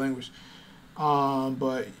 whatever language.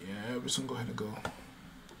 But yeah, we're just gonna go ahead and go.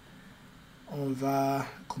 On va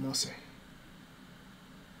commencer.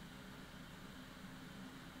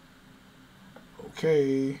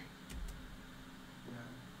 Okay.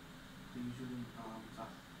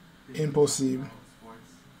 Impossible.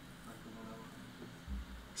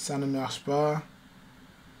 Ça ne marche pas.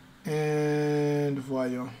 And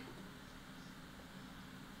voyons.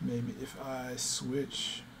 Maybe if I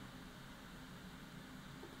switch.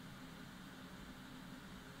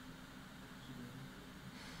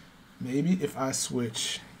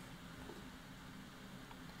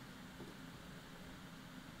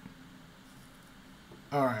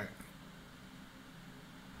 All right.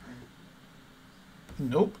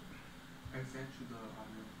 Nope.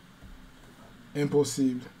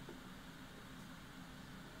 Impossible.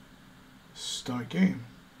 Start game.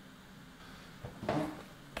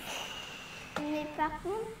 Mais par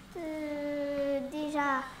contre,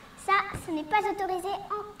 déjà, ça, ce n'est pas autorisé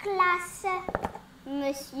en classe,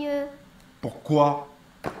 monsieur. Pourquoi?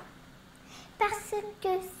 Parce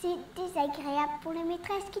que c'est désagréable pour la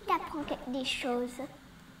maîtresse qui t'apprend des choses.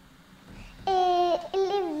 Et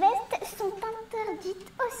les vestes sont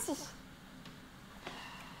interdites aussi.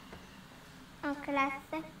 En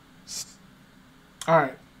classe. All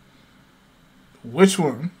right. Which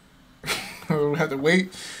one? We have to wait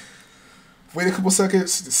a couple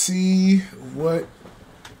seconds to see what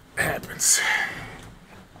happens.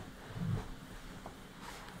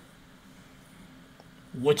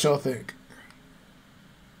 What y'all think?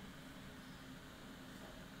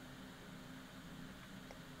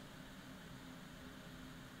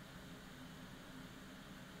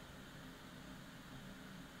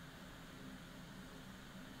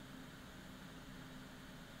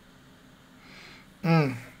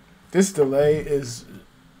 This delay is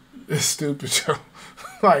stupid, Joe.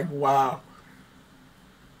 Like, wow.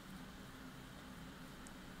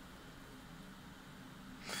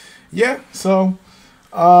 Yeah, so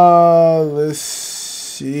let's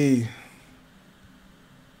see.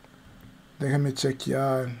 Déjame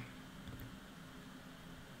chequear.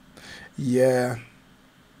 Yeah.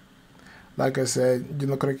 Like I said, yo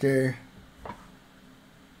no creo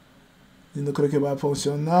que va a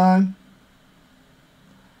funcionar.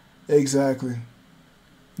 Exactly.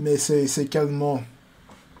 Mais c'est calmant.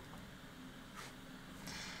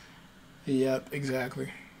 Yep,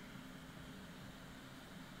 exactly.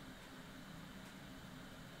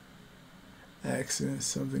 Accent,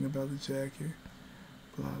 something about the jacket.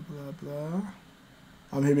 Blah, blah, blah.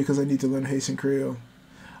 I'm here because I need to learn Haitian Creole.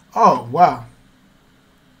 Oh, wow.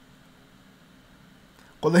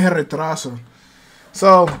 ¿Cuál es el retraso?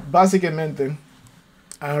 So, básicamente,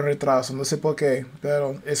 hay un retraso. No sé por qué,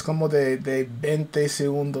 pero es como de 20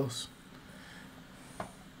 segundos.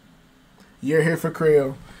 You're here for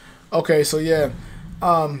Creole. Okay, so yeah.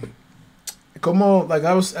 como like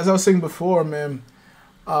as I was saying before, man.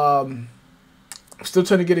 I'm still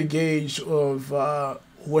trying to get a gauge of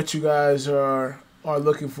what you guys are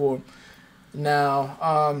looking for.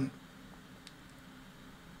 Now,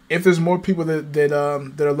 if there's more people that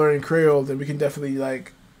are learning Creole, then we can definitely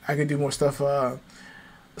like I can do more stuff for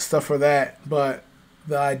that. But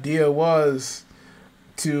the idea was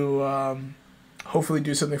to hopefully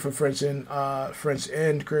do something for French and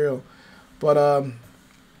Creole. But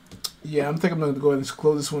yeah, I'm thinking I'm gonna go ahead and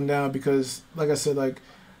close this one down because, like I said, like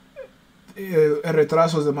el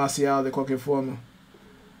retraso es demasiado de cualquier forma.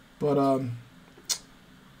 But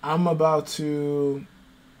I'm about to.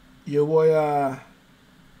 Yo voy a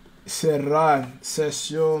cerrar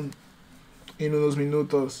sesión en unos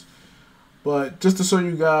minutos. But just to show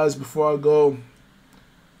you guys before I go,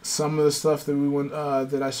 some of the stuff that we went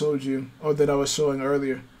that I showed you or that I was showing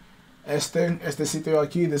earlier. Este sitio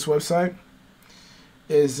aquí, this website,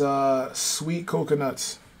 is Sweet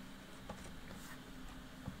Coconuts.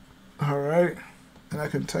 Alright, and I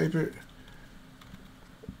can type it.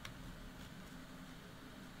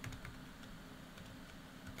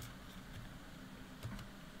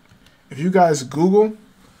 If you guys Google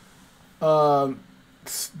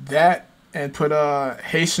that and put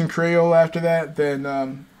Haitian Creole after that,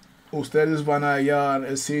 then ustedes van a hallar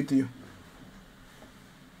el sitio.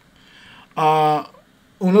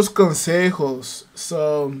 Unos consejos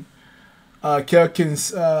son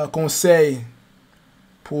quelques conseils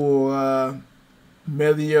pour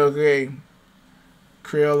améliorer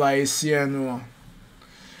Creole Haitian.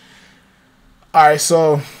 Alright,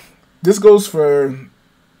 so this goes for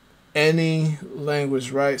any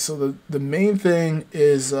language, right? So the main thing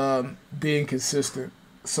is being consistent.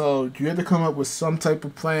 So you have to come up with some type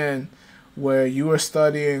of plan where you are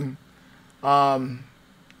studying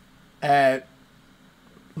at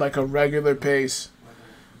like a regular pace.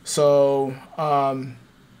 So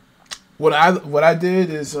what I did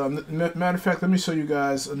is matter of fact, let me show you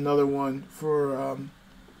guys another one for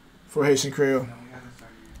Haitian Creole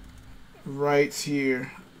right here.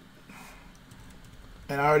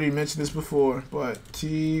 And I already mentioned this before, but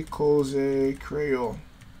T Cose Creole.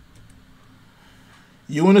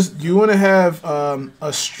 You wanna have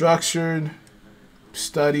a structured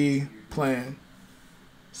study plan.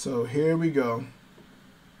 So here we go.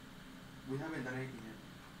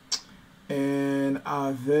 And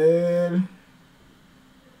a ver.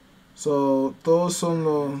 So todos son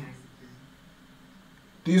los.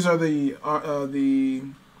 These are the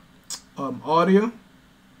audio.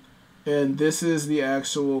 And this is the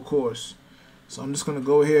actual course. So I'm just going to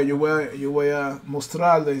go here. Yo voy a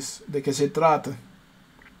mostrarles de qué se trata.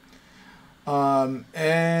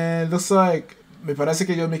 And looks like, me parece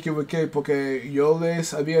que yo me equivoqué porque yo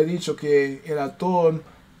les había dicho que el autor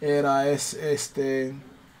era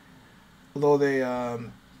lo de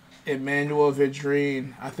Emmanuel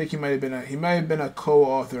Vedrine. I think he might have been a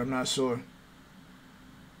co-author. I'm not sure.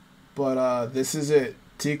 But this is it.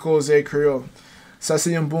 Tico Zé Creole. Ça,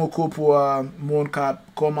 c'est un bon cours pour mon cap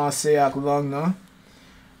commencer avec langue, non?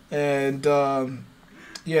 And,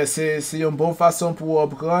 yeah, c'est une bonne façon pour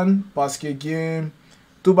apprendre parce que il y a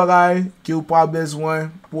tout bagay que vous pas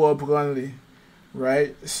besoin pour apprendre,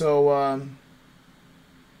 right? So,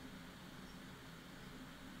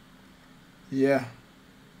 yeah,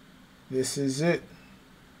 this is it.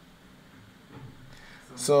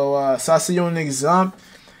 So, ça, c'est un exemple.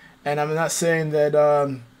 And I'm not saying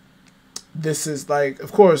that, this is like,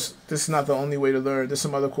 of course, this is not the only way to learn. There's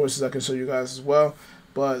some other courses I can show you guys as well.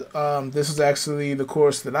 But this is actually the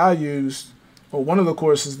course that I used, or one of the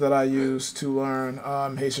courses that I used to learn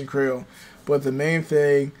Haitian Creole. But the main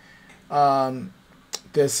thing qui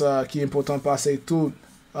est important passer tout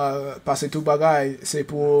bagay, c'est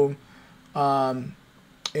pour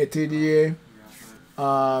étudier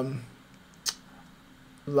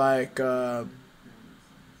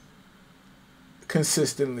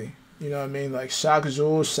consistently. You know what I mean? Like chaque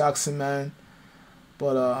jour, chaque semaine.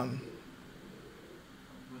 But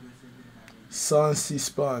sans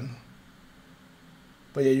suspend.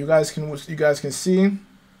 But yeah, you guys can see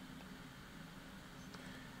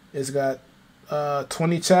it's got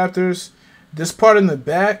 20 chapters. This part in the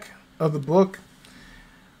back of the book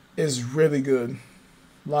is really good.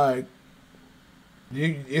 Like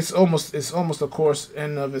it's almost a course in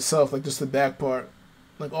and of itself, like just the back part.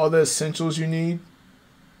 Like all the essentials you need.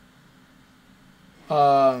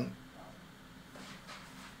 Are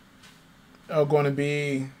going to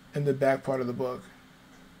be in the back part of the book.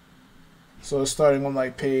 So it's starting on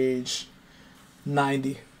like page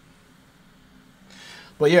 90.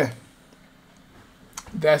 But yeah,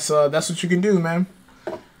 that's what you can do, man.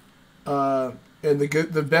 And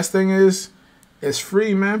the best thing is It's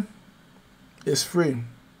free, man. It's free.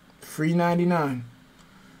 Free 99.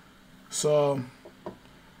 So,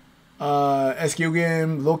 est-ce que vous avez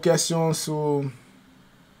une question sur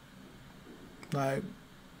like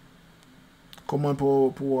comment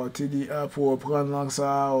pour prendre langue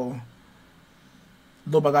ça ou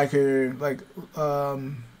l'autre bagay que like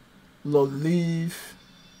l'autre livre.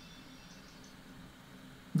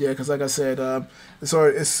 Yeah, because like I said,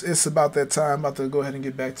 it's about that time. I'm about to go ahead and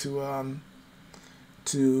get back to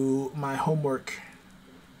my homework.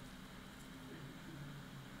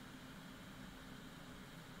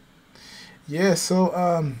 Yeah,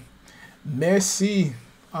 so merci.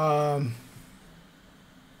 Yeah,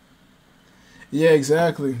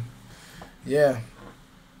 exactly. Yeah.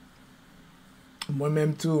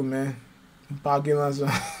 Moi-même tout, man. Pas l'argent.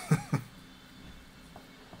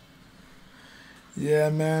 Yeah,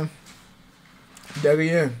 man. De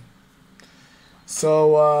rien.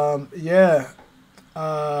 So, yeah.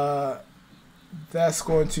 That's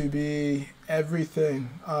going to be everything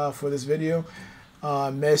for this video.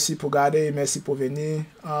 Merci pour regarder, merci pour venir.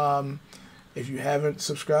 If you haven't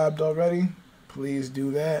subscribed already, please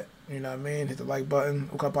do that. You know what I mean? Hit the like button.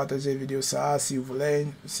 Ou qu'à partager vidéo ça si vous voulez.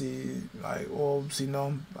 Si, like, or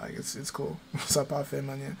sinon, like, it's cool. Ça pas fait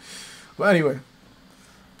manière. But anyway.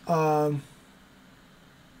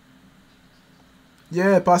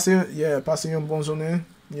 Passez une bonne journée.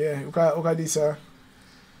 Yeah, ou qu'à dire ça.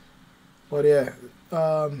 But yeah,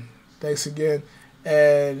 thanks again.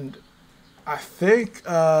 And I think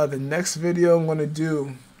the next video I'm gonna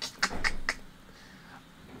do,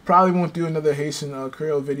 probably won't do another Haitian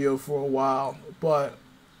Creole video for a while, but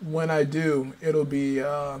when I do, it'll be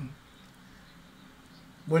well,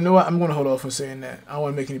 you know what, I'm gonna hold off on saying that. I don't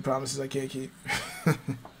want to make any promises I can't keep.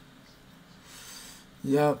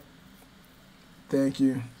 Yep. Thank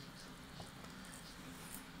you.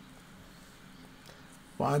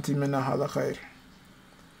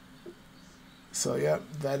 So yeah,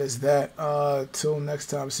 that is that. Till next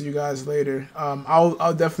time. See you guys later.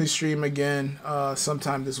 I'll definitely stream again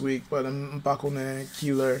sometime this week, but I'm back on the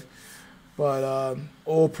killer. But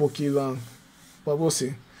all pour kilang. But we'll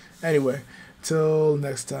see. Anyway, till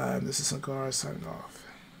next time. This is Sankara signing off.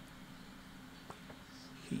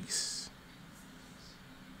 Peace.